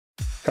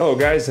Hello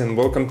guys, and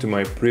welcome to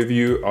my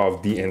preview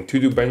of the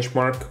Antutu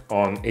Benchmark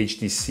on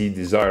HTC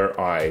Desire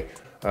Eye.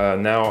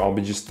 Now I'll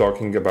be just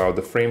talking about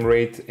the frame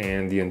rate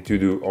and the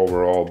Antutu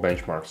overall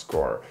benchmark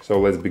score. So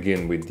let's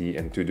begin with the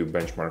Antutu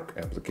Benchmark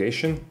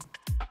application.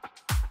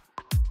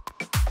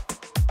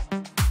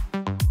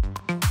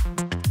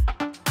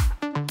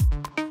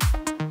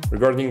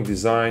 Regarding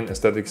design,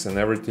 aesthetics and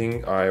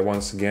everything, I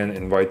once again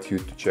invite you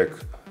to check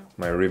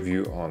my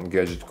review on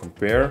Gadget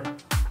Compare.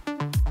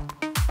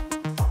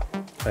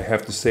 I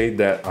have to say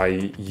that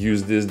I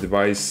use this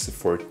device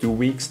for 2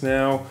 weeks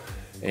now,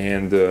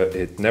 and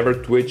it never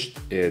twitched,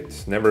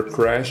 it never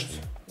crashed,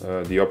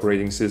 the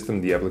operating system,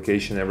 the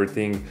application,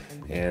 everything,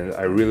 and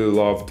I really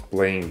loved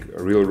playing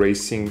real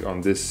racing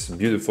on this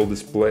beautiful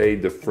display.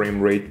 The frame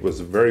rate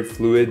was very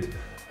fluid,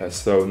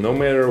 so no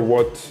matter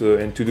what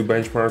Antutu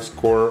Benchmark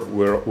score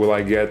will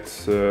I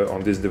get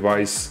on this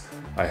device,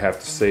 I have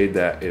to say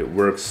that it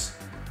works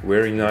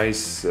very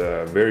nice,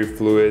 very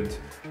fluid,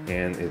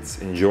 and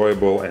it's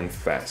enjoyable and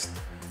fast.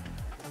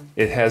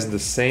 It has the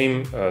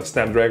same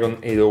Snapdragon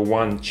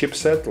 801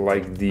 chipset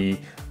like the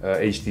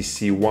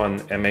HTC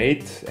One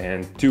M8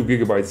 and 2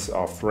 GB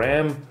of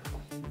RAM,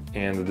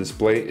 and the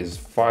display is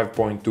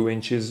 5.2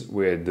 inches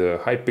with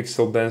high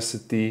pixel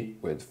density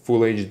with Full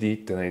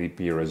HD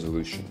 1080p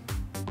resolution.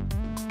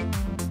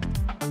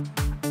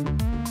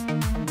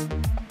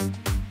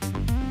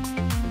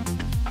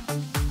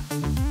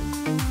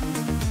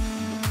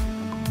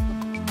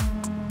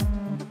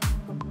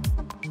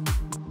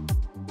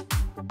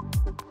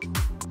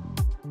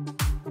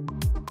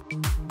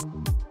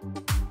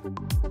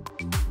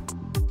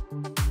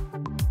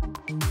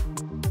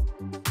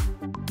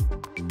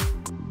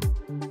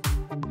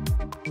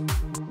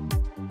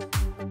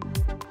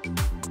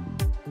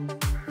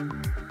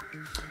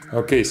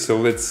 Okay, so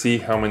let's see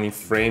how many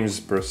frames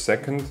per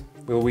second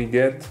will we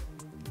get.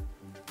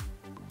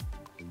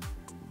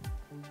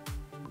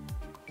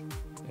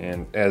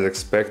 And as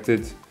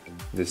expected,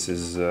 this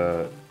is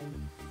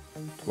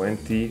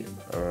 20,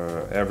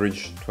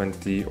 average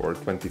 20 or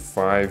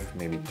 25,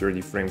 maybe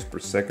 30 frames per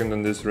second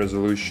on this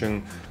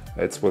resolution.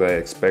 That's what I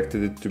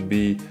expected it to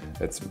be.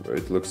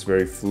 It looks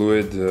very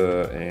fluid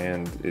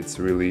and it's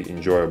really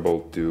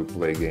enjoyable to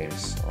play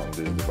games on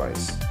this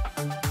device.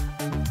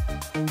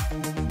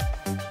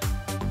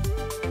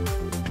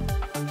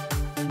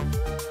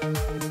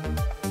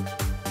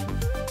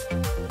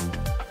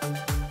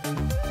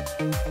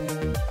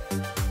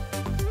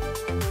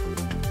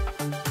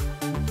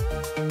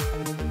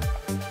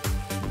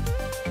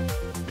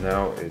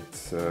 Now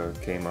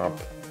it came up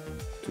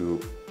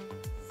to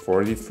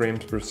 40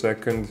 frames per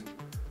second,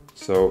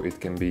 so it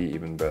can be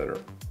even better.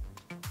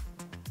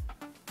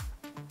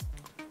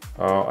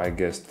 Oh, I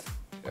guess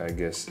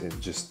it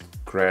just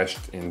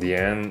crashed in the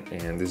end,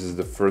 and this is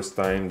the first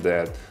time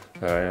that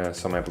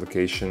some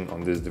application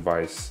on this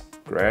device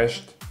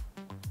crashed.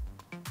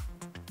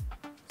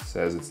 It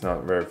says it's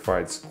not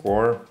verified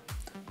score.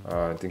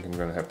 I think I'm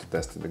gonna have to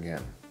test it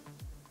again.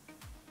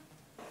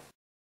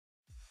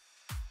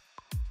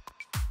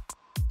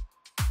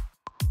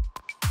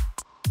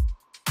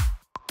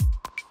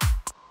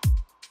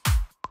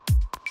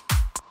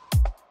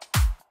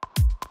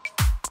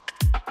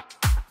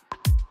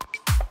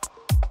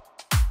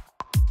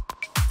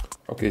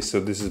 Okay,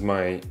 so this is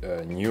my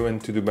new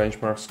Antutu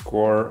Benchmark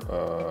score.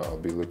 I'll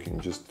be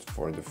looking just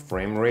for the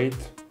frame rate.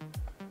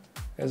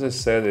 As I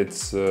said,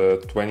 it's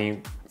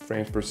 20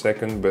 frames per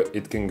second, but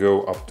it can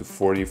go up to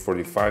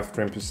 40-45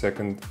 frames per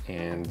second,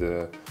 and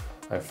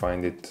I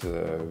find it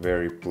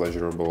very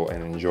pleasurable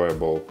and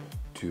enjoyable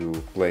to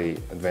play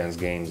advanced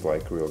games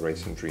like Real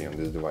Racing 3 on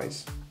this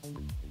device.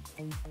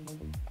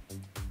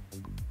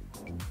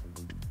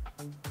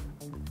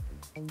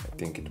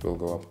 I think it will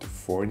go up to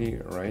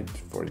 40, right?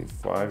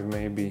 45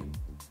 maybe.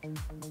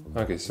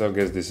 Okay, so I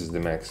guess this is the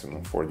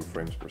maximum, 40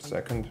 frames per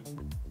second.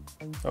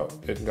 Oh,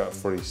 it got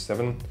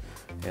 47,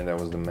 and that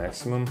was the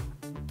maximum.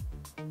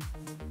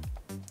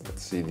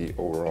 Let's see the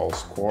overall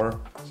score.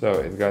 So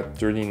it got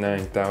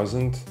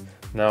 39,000.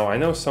 Now I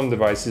know some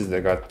devices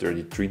that got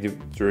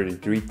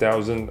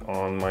 33,000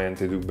 on my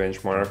Antutu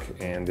Benchmark,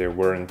 and they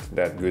weren't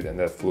that good and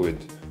that fluid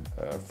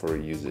for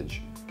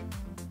usage.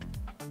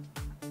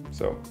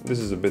 So this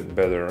is a bit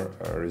better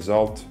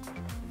result,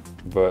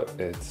 but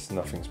it's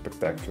nothing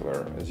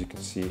spectacular. As you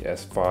can see,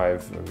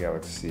 S5,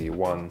 Galaxy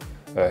One,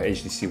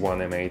 HTC One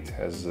M8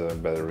 has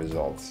better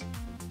results.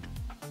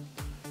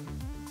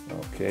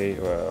 Okay,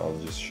 well, I'll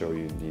just show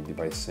you the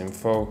device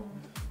info.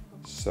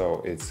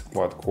 So it's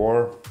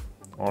quad-core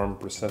ARM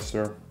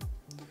processor,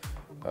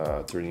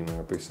 30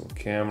 megapixel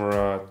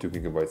camera, 2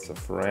 GB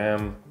of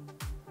RAM.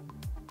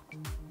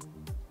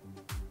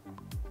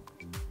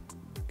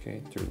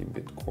 Okay,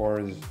 30-bit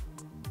cores.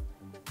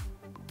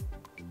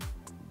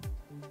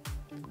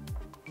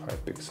 High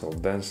pixel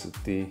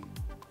density.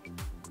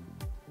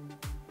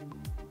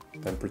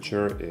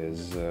 Temperature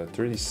is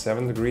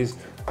 37 degrees,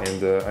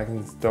 and I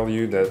can tell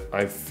you that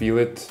I feel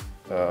it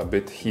a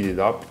bit heated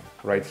up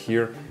right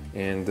here,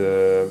 and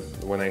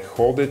when I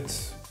hold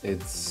it,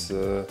 it's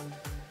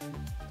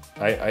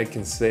I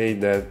can say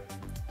that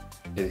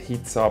it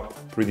heats up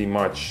pretty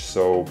much,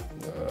 so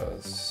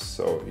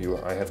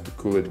I have to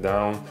cool it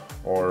down,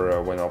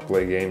 or when I'll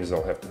play games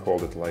I'll have to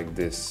hold it like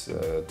this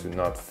to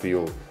not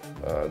feel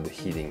the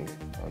heating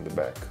on the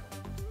back.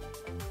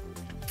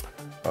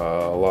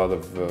 A lot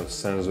of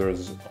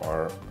sensors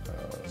are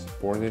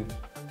supported,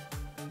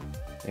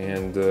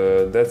 and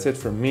that's it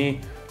from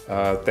me.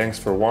 Thanks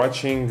for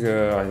watching.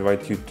 I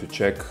invite you to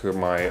check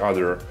my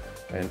other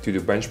Antutu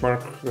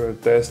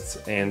Benchmark tests,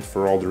 and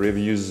for all the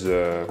reviews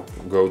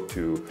go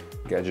to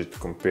Gadget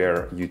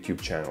Compare YouTube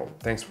channel.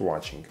 Thanks for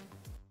watching.